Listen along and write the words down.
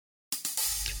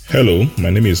Hello, my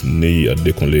name is Nei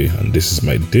Adekunle, and this is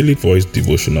my daily voice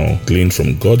devotional gleaned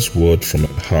from God's word from my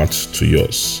heart to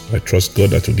yours. I trust God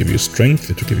that will give you strength,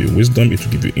 it will give you wisdom, it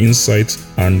will give you insight,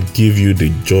 and give you the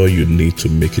joy you need to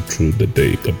make it through the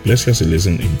day. God bless you as you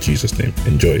listen in Jesus' name.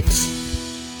 Enjoy it.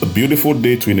 A beautiful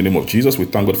day to you in the name of Jesus. We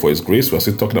thank God for His grace. We're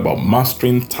still talking about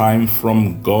mastering time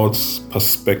from God's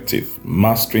perspective.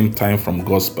 Mastering time from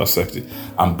God's perspective.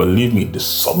 And believe me, the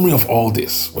summary of all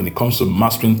this, when it comes to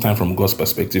mastering time from God's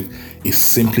perspective, is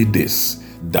simply this: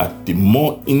 that the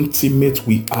more intimate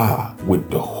we are with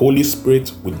the Holy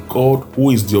Spirit, with God, who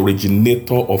is the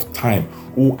originator of time,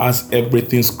 who has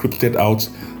everything scripted out,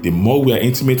 the more we are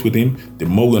intimate with Him, the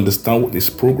more we understand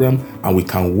His program and we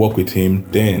can work with Him,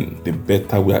 then the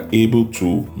better we are able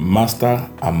to master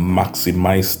and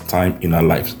maximize time in our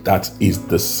lives. That is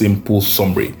the simple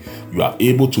summary. You are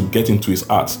able to get into His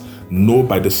heart, know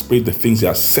by the Spirit the things He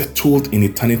has settled in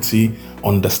eternity,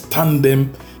 understand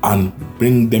them, and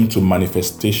bring them to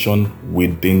manifestation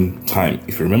within time.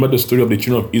 If you remember the story of the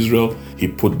children of Israel, He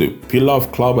put the pillar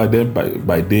of cloud by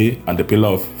day and the pillar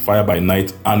of fire by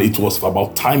night, and it was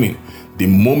about timing. The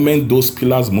moment those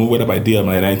pillars move, whether by day or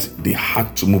by night, they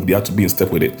had to move. They had to be in step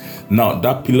with it. Now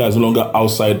that pillar is no longer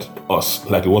outside us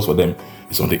like it was for them.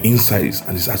 It's on the inside,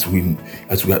 and it's as we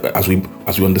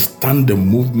understand the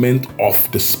movement of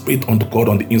the Spirit on the God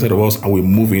on the inside of us, and we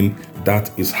move in.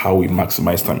 That is how we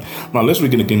maximize time. Now let's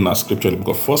read again in our scripture. We've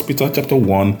got 1 Peter chapter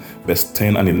 1, verse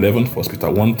 10 and 11. 1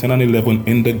 Peter 1, 10 and 11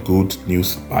 in the Good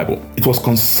News Bible. It was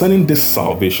concerning this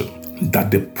salvation that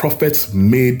the prophets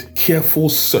made careful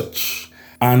search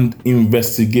and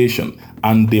investigation,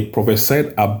 and they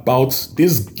prophesied about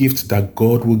this gift that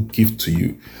God will give to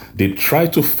you. They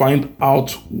tried to find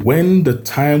out when the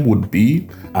time would be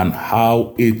and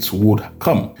how it would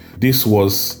come. This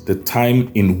was the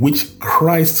time in which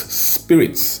Christ's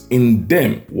Spirit in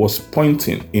them was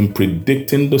pointing in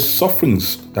predicting the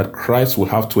sufferings that Christ will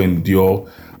have to endure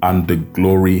and the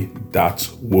glory that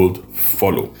would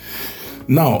follow.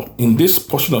 Now, in this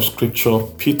portion of scripture,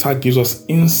 Peter gives us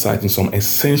insight in some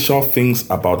essential things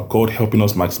about God helping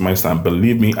us maximize time.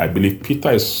 Believe me, I believe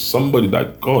Peter is somebody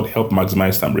that God helped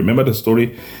maximize time. Remember the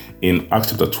story in Acts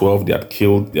chapter 12, they had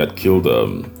killed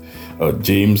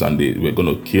James, and they were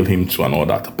going to kill him too and all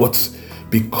that. But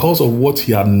because of what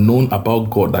he had known about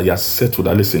God, that he had said to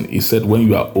that, listen, he said, when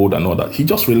you are old and all that, he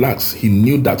just relaxed. He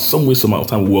knew that some way, some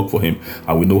time will work for him.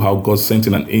 And we know how God sent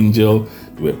in an angel.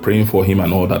 We were praying for him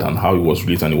and all that, and how he was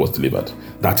released and he was delivered.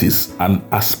 That is an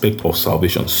aspect of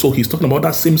salvation. So he's talking about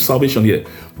that same salvation here,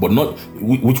 but not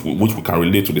which we can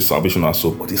relate to the salvation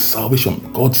also, but it's salvation.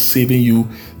 God saving you,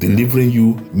 delivering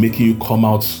you, making you come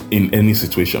out in any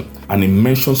situation. And he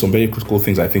mentioned some very critical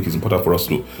things I think is important for us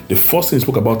to know. The first thing he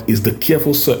spoke about is the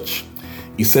careful search.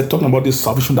 He said, talking about this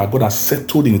salvation that God has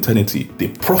settled in eternity, the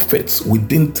prophets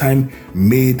within time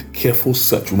made careful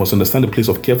search. We must understand the place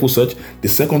of careful search. The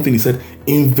second thing he said,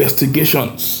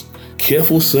 investigations.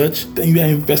 Careful search, then you are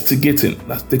investigating.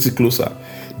 That takes it closer.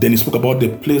 Then he spoke about the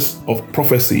place of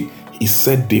prophecy. He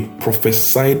said they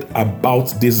prophesied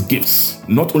about these gifts.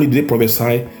 Not only did they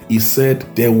prophesy, he said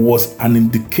there was an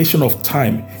indication of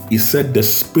time. He said the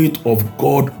Spirit of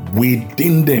God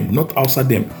within them, not outside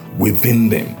them, within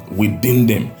them,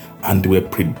 and they were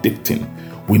predicting.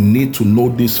 We need to know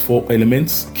these four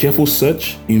elements: careful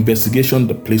search, investigation,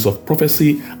 the place of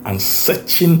prophecy, and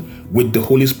searching with the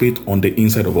Holy Spirit on the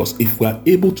inside of us. If we are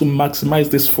able to maximize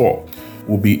these four,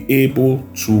 we'll be able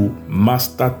to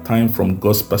master time from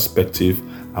God's perspective,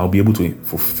 and we'll be able to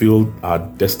fulfill our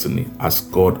destiny as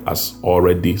God has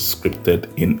already scripted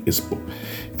in His book.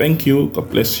 Thank you. God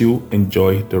bless you.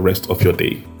 Enjoy the rest of your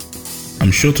day.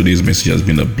 I'm sure today's message has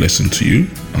been a blessing to you.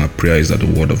 Our prayer is that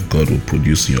the Word of God will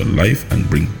produce in your life and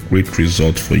bring great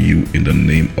results for you in the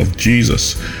name of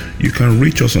Jesus. You can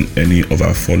reach us on any of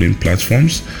our following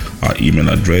platforms. Our email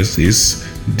address is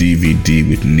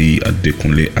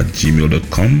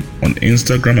dvdwithne@gmail.com. On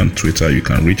Instagram and Twitter, you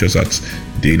can reach us at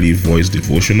Daily Voice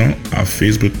Devotional. Our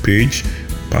Facebook page,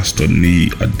 Pastor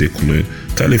Ne Adekunle.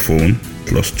 Telephone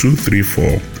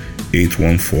 +234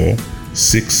 814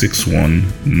 661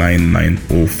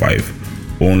 9905.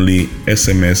 Only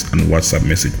SMS and WhatsApp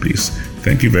message, please.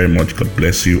 Thank you very much. God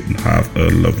bless you and have a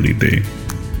lovely day.